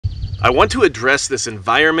I want to address this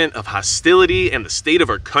environment of hostility and the state of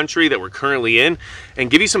our country that we're currently in, and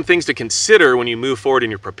give you some things to consider when you move forward in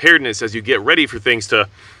your preparedness as you get ready for things to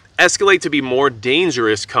escalate to be more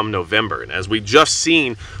dangerous come November. And as we just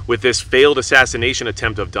seen with this failed assassination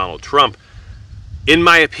attempt of Donald Trump, in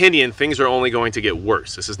my opinion, things are only going to get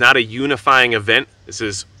worse. This is not a unifying event. This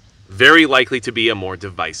is very likely to be a more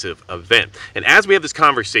divisive event. And as we have this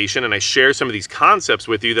conversation and I share some of these concepts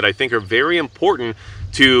with you that I think are very important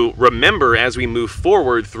to remember as we move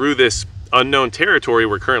forward through this unknown territory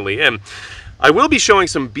we're currently in, I will be showing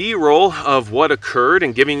some B-roll of what occurred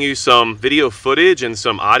and giving you some video footage and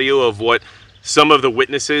some audio of what some of the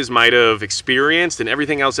witnesses might have experienced and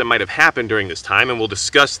everything else that might have happened during this time. And we'll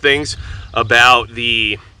discuss things about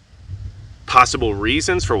the possible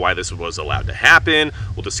reasons for why this was allowed to happen.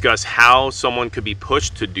 We'll discuss how someone could be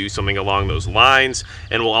pushed to do something along those lines.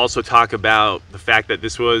 And we'll also talk about the fact that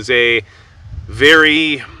this was a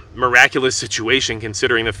very miraculous situation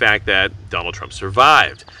considering the fact that Donald Trump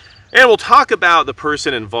survived. And we'll talk about the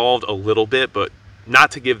person involved a little bit, but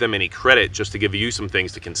not to give them any credit, just to give you some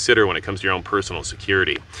things to consider when it comes to your own personal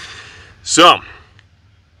security. So,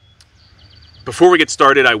 before we get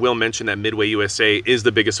started, I will mention that Midway USA is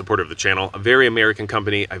the biggest supporter of the channel, a very American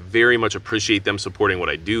company. I very much appreciate them supporting what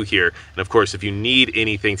I do here. And of course, if you need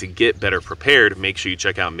anything to get better prepared, make sure you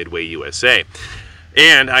check out Midway USA.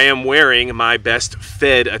 And I am wearing my best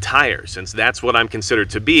fed attire, since that's what I'm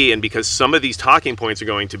considered to be, and because some of these talking points are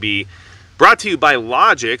going to be brought to you by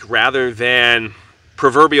logic rather than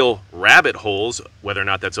proverbial rabbit holes, whether or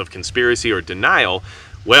not that's of conspiracy or denial,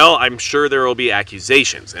 well, I'm sure there will be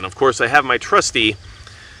accusations. And of course, I have my trusty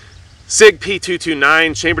SIG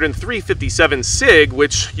P229 chambered in .357 SIG,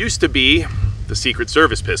 which used to be the Secret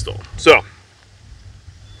Service pistol. So,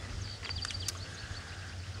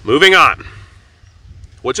 moving on.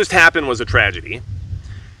 What just happened was a tragedy,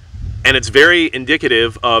 and it's very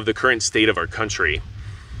indicative of the current state of our country,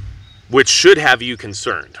 which should have you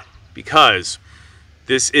concerned, because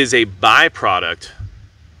this is a byproduct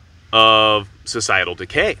of societal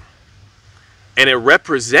decay. And it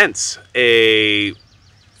represents a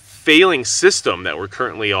failing system that we're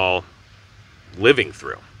currently all living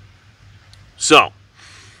through. So,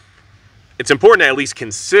 it's important to at least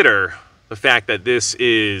consider the fact that this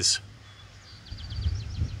is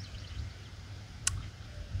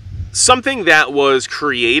something that was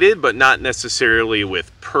created, but not necessarily with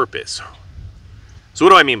purpose. So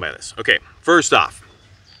what do I mean by this? Okay, first off,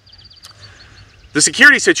 the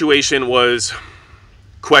security situation was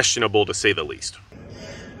questionable, to say the least.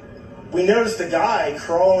 We noticed a guy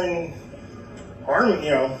crawling,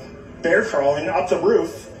 bear crawling up the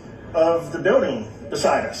roof of the building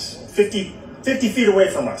beside us, 50 feet away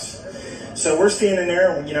from us. So we're standing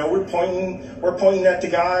there, and, we're pointing at the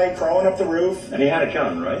guy crawling up the roof. And he had a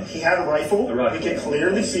gun, right? He had a rifle. We could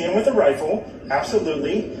clearly see him with a rifle.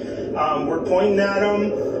 Absolutely. We're pointing at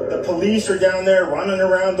him. The police are down there running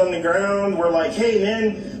around on the ground. We're like, hey,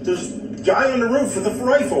 man, there's a guy on the roof with a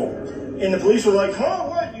rifle. And the police were like, huh,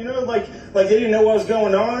 what? Like they didn't know what was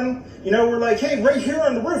going on. We're like, hey, right here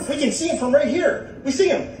on the roof. We can see him from right here. We see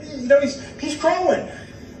him. He's crawling.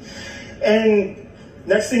 And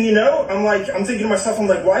next thing you know, I'm thinking to myself,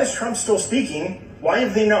 why is Trump still speaking? Why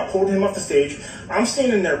have they not pulled him off the stage? I'm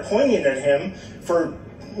standing there pointing at him for,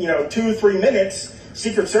 2 or 3 minutes.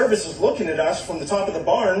 Secret Service is looking at us from the top of the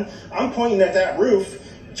barn. I'm pointing at that roof,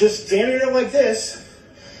 just standing there like this.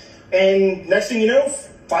 And next thing you know,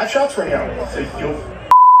 5 shots ring out. That's a little bit.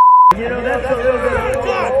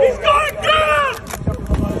 He's going down!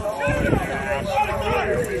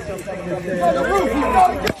 On the roof, he's got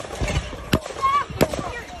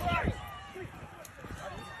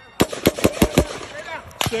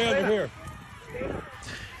to stay over here.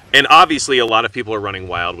 And obviously a lot of people are running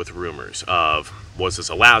wild with rumors of, was this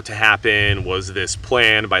allowed to happen? Was this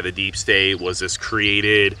planned by the deep state? Was this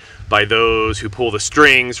created by those who pull the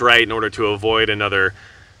strings, right, in order to avoid another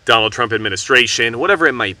Donald Trump administration? Whatever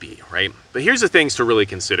it might be, right? But here's the things to really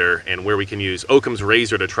consider, and where we can use Occam's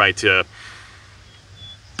razor to try to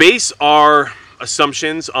base our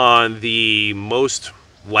assumptions on the most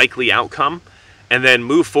likely outcome, and then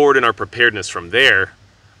move forward in our preparedness from there,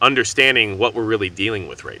 understanding what we're really dealing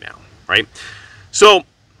with right now, right? So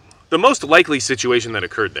the most likely situation that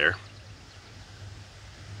occurred there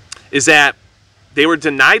is that they were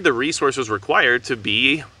denied the resources required to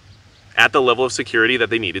be at the level of security that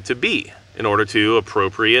they needed to be in order to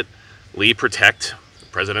appropriately protect the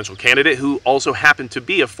presidential candidate who also happened to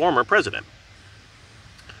be a former president.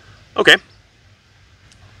 Okay.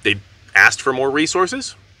 They asked for more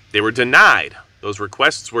resources. They were denied. Those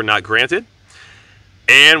requests were not granted.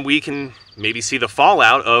 And we can maybe see the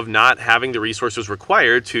fallout of not having the resources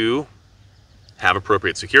required to have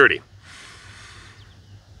appropriate security.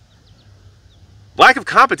 Lack of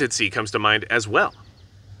competency comes to mind as well.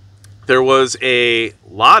 There was a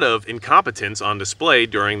lot of incompetence on display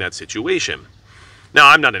during that situation. Now,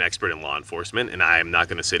 I'm not an expert in law enforcement, and I am not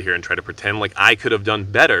going to sit here and try to pretend like I could have done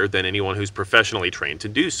better than anyone who's professionally trained to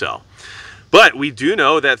do so. But we do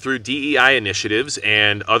know that through DEI initiatives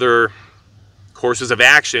and other courses of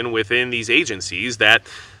action within these agencies that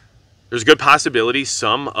there's a good possibility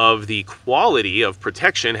some of the quality of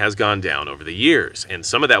protection has gone down over the years. And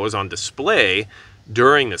some of that was on display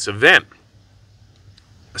during this event.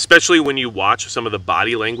 Especially when you watch some of the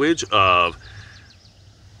body language of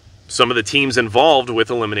some of the teams involved with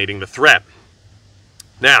eliminating the threat.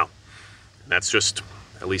 Now, that's just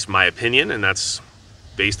at least my opinion, and that's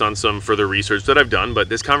based on some further research that I've done, but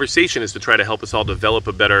this conversation is to try to help us all develop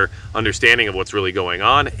a better understanding of what's really going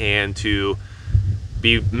on and to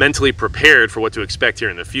be mentally prepared for what to expect here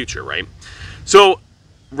in the future, right? So,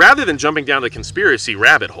 rather than jumping down the conspiracy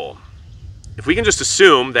rabbit hole, if we can just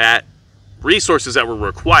assume that resources that were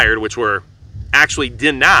required, which were actually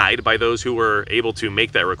denied by those who were able to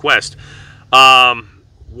make that request,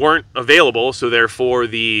 weren't available, so therefore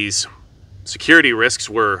these security risks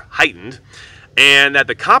were heightened, and that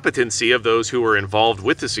the competency of those who were involved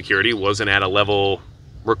with the security wasn't at a level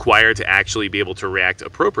required to actually be able to react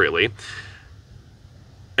appropriately,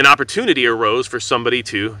 an opportunity arose for somebody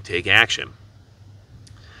to take action.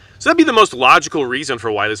 So that'd be the most logical reason for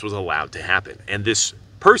why this was allowed to happen. And this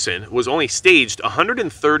person was only staged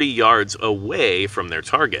 130 yards away from their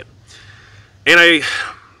target. And I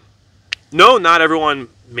know not everyone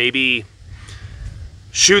maybe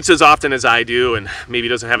shoots as often as I do and maybe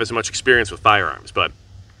doesn't have as much experience with firearms, but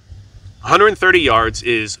 130 yards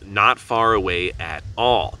is not far away at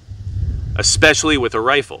all, especially with a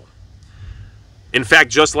rifle. In fact,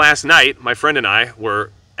 just last night, my friend and I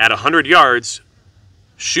were at 100 yards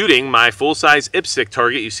shooting my full-size IPSC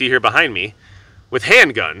target you see here behind me with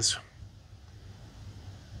handguns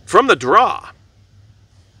from the draw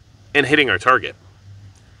and hitting our target.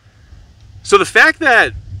 So the fact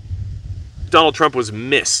that Donald Trump was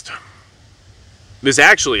missed is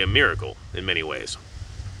actually a miracle in many ways.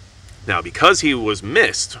 Now, because he was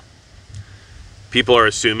missed, people are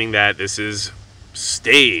assuming that this is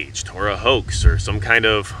staged or a hoax or some kind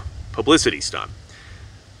of publicity stunt,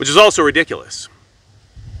 which is also ridiculous.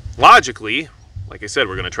 Logically, like I said,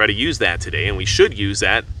 we're going to try to use that today, and we should use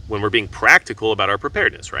that when we're being practical about our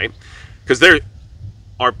preparedness, right? Because there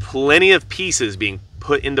are plenty of pieces being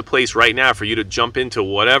put into place right now for you to jump into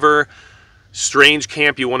whatever strange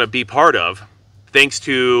camp you want to be part of, thanks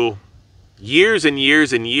to years and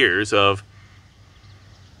years and years of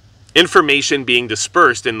information being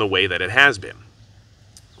dispersed in the way that it has been.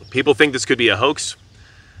 People think this could be a hoax,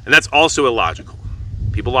 and that's also illogical.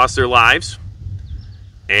 People lost their lives,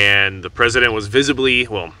 and the president was visibly,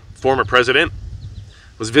 well, former president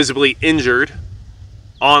was visibly injured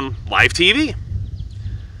on live TV.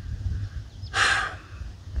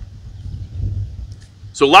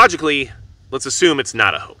 So logically, let's assume it's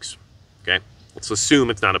not a hoax, okay? Let's assume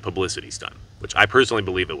it's not a publicity stunt, which I personally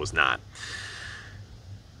believe it was not.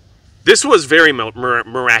 This was very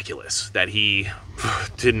miraculous that he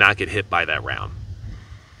did not get hit by that round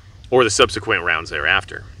or the subsequent rounds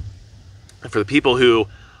thereafter. And for the people who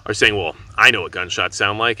are saying, well, I know what gunshots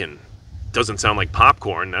sound like and it doesn't sound like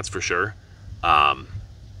popcorn, that's for sure. Have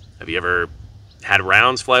you ever had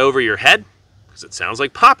rounds fly over your head? Because it sounds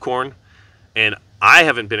like popcorn. And I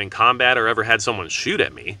haven't been in combat or ever had someone shoot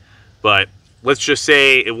at me, but let's just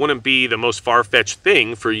say it wouldn't be the most far-fetched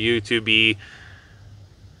thing for you to be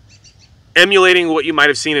emulating what you might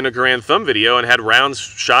have seen in a Grand Thumb video and had rounds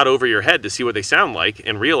shot over your head to see what they sound like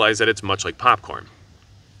and realize that it's much like popcorn.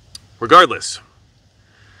 Regardless,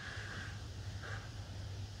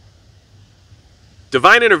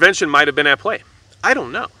 divine intervention might have been at play. I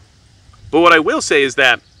don't know. But what I will say is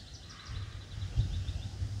that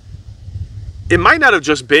it might not have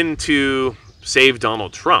just been to save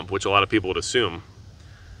Donald Trump, which a lot of people would assume.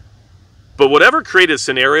 But whatever created a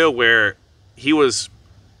scenario where he was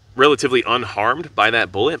relatively unharmed by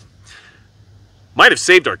that bullet might have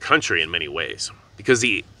saved our country in many ways. Because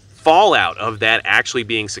the fallout of that actually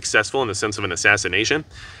being successful in the sense of an assassination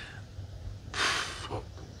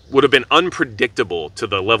would have been unpredictable to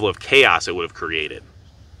the level of chaos it would have created.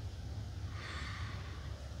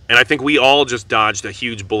 And I think we all just dodged a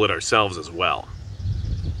huge bullet ourselves as well.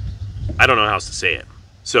 I don't know how else to say it.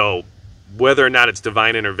 So whether or not it's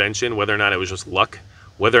divine intervention, whether or not it was just luck,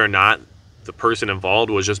 whether or not the person involved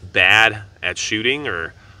was just bad at shooting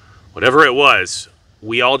or whatever it was,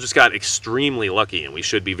 we all just got extremely lucky, and we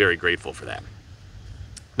should be very grateful for that.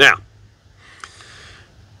 Now,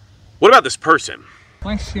 what about this person?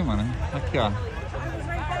 Lá em cima, né? Aqui, ó.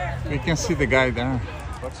 You can see the guy there.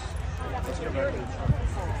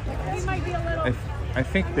 I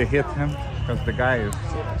think they hit him because the guy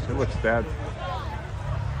he looks dead.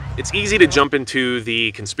 It's easy to jump into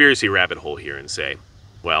the conspiracy rabbit hole here and say,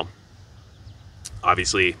 well,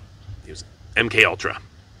 obviously, he was MK Ultra,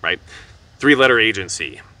 right? 3-letter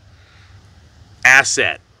agency.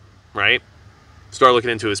 Asset, right? Start looking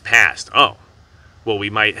into his past. Oh, well, we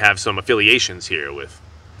might have some affiliations here with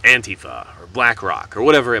Antifa or BlackRock or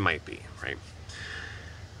whatever it might be, right?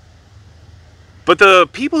 But the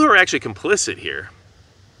people who are actually complicit here,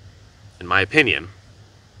 in my opinion,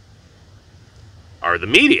 are the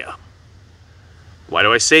media. Why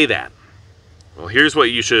do I say that? Well, here's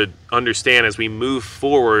what you should understand as we move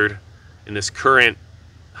forward in this current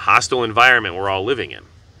hostile environment we're all living in.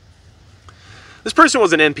 This person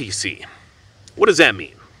was an NPC. What does that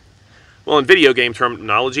mean? Well, in video game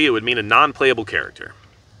terminology, it would mean a non-playable character.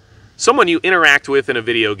 Someone you interact with in a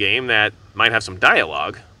video game that might have some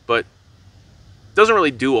dialogue, but doesn't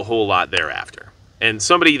really do a whole lot thereafter. And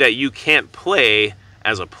somebody that you can't play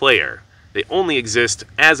as a player. They only exist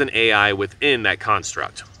as an AI within that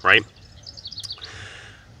construct, right?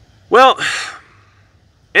 Well,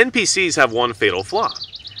 NPCs have one fatal flaw.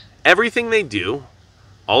 Everything they do,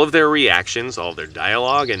 all of their reactions, all of their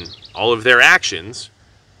dialogue, and all of their actions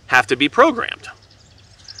have to be programmed.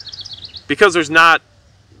 Because there's not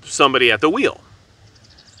somebody at the wheel.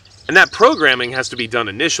 And that programming has to be done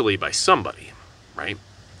initially by somebody, right?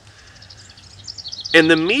 And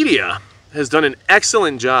the media has done an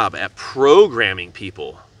excellent job at programming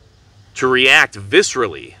people to react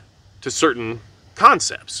viscerally to certain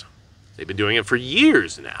concepts. They've been doing it for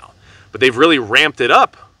years now, but they've really ramped it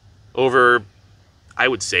up over, I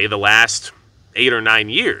would say, the last 8 or 9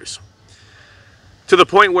 years, to the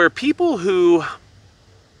point where people who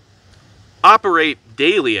operate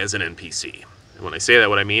daily as an NPC, and when I say that,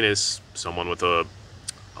 what I mean is someone with a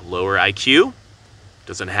lower IQ,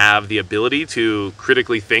 doesn't have the ability to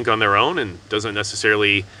critically think on their own, and doesn't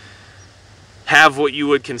necessarily have what you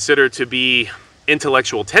would consider to be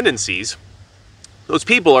intellectual tendencies, those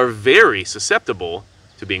people are very susceptible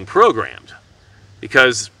to being programmed,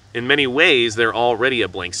 because in many ways they're already a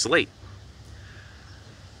blank slate.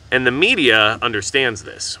 And the media understands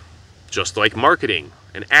this, just like marketing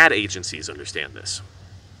and ad agencies understand this.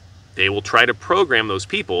 They will try to program those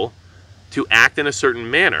people to act in a certain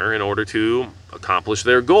manner in order to accomplish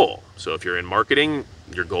their goal. So if you're in marketing,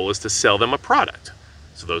 your goal is to sell them a product.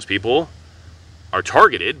 So those people are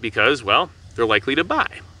targeted because, well, they're likely to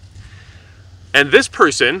buy. And this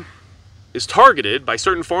person is targeted by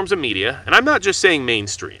certain forms of media, and I'm not just saying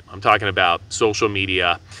mainstream. I'm talking about social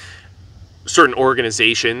media, certain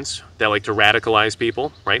organizations that like to radicalize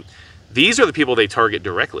people, right? These are the people they target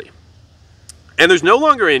directly. And there's no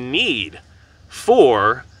longer a need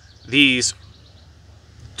for these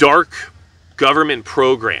dark government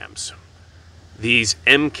programs, these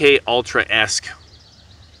MK Ultra-esque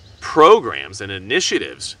programs and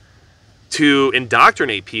initiatives to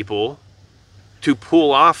indoctrinate people to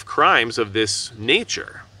pull off crimes of this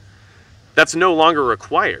nature. That's no longer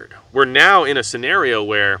required. We're now in a scenario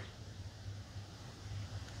where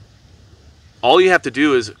all you have to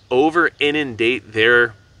do is over-inundate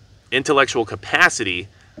their intellectual capacity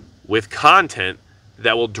with content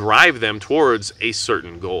that will drive them towards a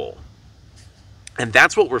certain goal. And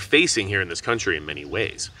that's what we're facing here in this country in many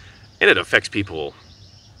ways. And it affects people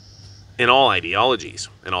in all ideologies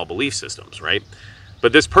and all belief systems, right?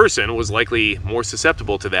 But this person was likely more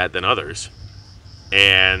susceptible to that than others.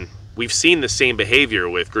 And we've seen the same behavior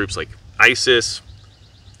with groups like ISIS.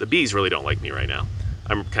 The bees really don't like me right now.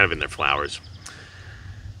 I'm kind of in their flowers.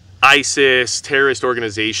 ISIS, terrorist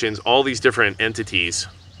organizations, all these different entities.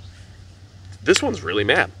 This one's really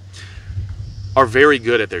mad. Are very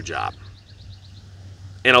good at their job.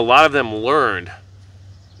 And a lot of them learned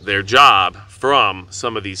their job from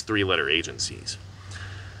some of these 3-letter agencies.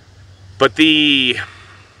 But the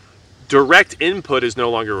direct input is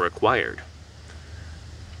no longer required.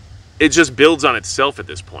 It just builds on itself at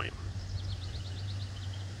this point.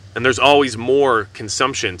 And there's always more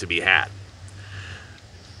consumption to be had.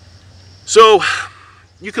 So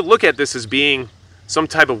you could look at this as being some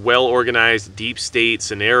type of well-organized deep state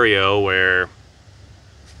scenario where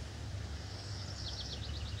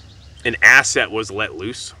an asset was let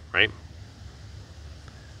loose, right?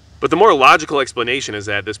 But the more logical explanation is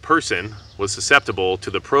that this person was susceptible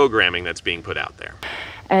to the programming that's being put out there.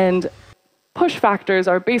 And Push factors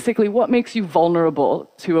are basically what makes you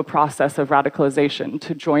vulnerable to a process of radicalization,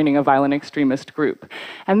 to joining a violent extremist group.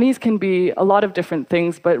 And these can be a lot of different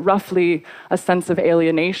things, but roughly a sense of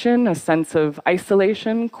alienation, a sense of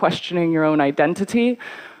isolation, questioning your own identity,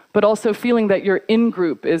 but also feeling that your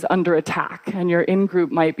in-group is under attack, and your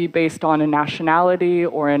in-group might be based on a nationality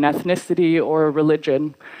or an ethnicity or a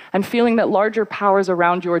religion, and feeling that larger powers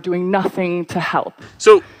around you are doing nothing to help.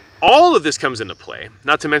 So all of this comes into play,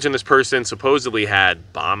 not to mention this person supposedly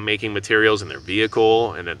had bomb-making materials in their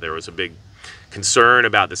vehicle, and that there was a big concern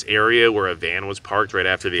about this area where a van was parked right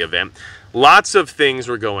after the event. Lots of things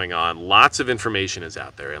were going on, lots of information is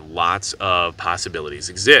out there, and lots of possibilities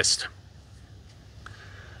exist.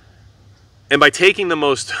 And by taking the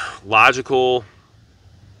most logical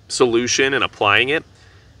solution and applying it,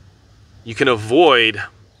 you can avoid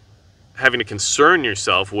having to concern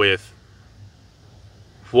yourself with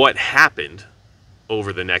what happened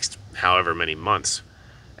over the next however many months,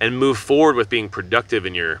 and move forward with being productive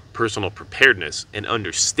in your personal preparedness and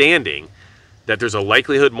understanding that there's a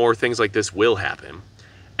likelihood more things like this will happen,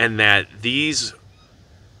 and that these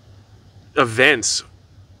events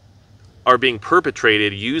are being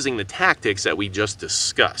perpetrated using the tactics that we just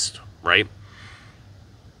discussed, right?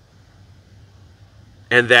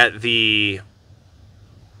 And that the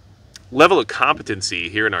level of competency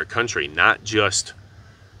here in our country, not just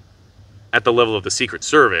at the level of the Secret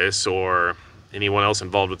Service or anyone else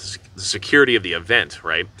involved with the security of the event,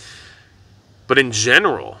 right? But in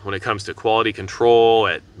general, when it comes to quality control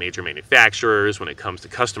at major manufacturers, when it comes to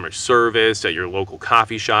customer service at your local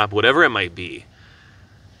coffee shop, whatever it might be,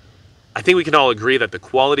 I think we can all agree that the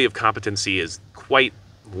quality of competency is quite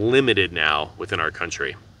limited now within our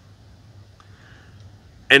country.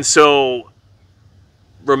 And so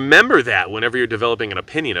remember that whenever you're developing an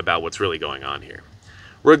opinion about what's really going on here.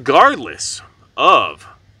 Regardless of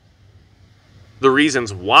the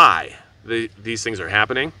reasons why these things are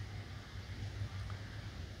happening,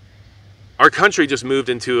 our country just moved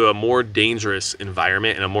into a more dangerous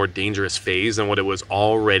environment and a more dangerous phase than what it was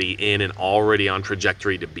already in and already on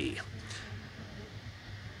trajectory to be.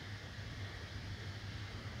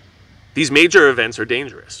 These major events are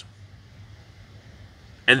dangerous.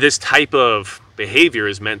 And this type of behavior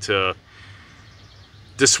is meant to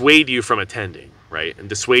dissuade you from attending, right? And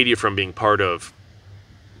dissuade you from being part of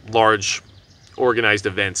large organized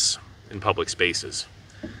events in public spaces.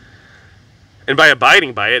 And by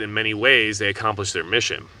abiding by it in many ways, they accomplish their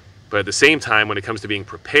mission. But at the same time, when it comes to being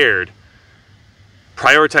prepared,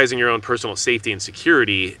 prioritizing your own personal safety and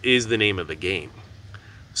security is the name of the game.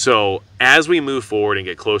 So as we move forward and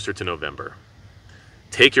get closer to November,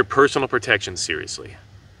 take your personal protection seriously.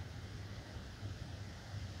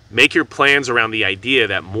 Make your plans around the idea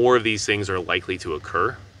that more of these things are likely to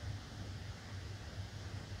occur.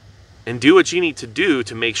 And do what you need to do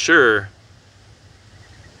to make sure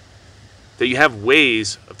that you have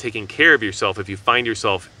ways of taking care of yourself if you find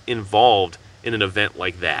yourself involved in an event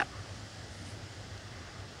like that.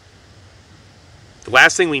 The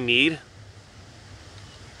last thing we need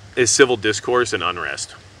is civil discourse and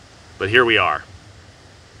unrest. But here we are.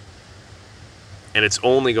 And it's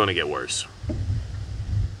only going to get worse.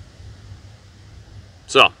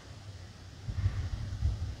 So,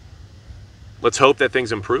 let's hope that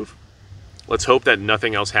things improve. Let's hope that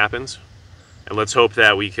nothing else happens. And let's hope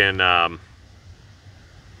that we can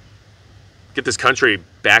get this country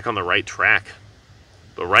back on the right track.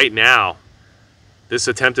 But right now, this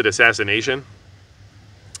attempted assassination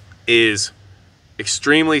is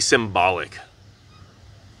extremely symbolic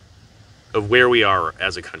of where we are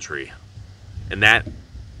as a country. And that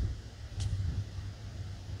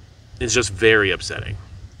is just very upsetting.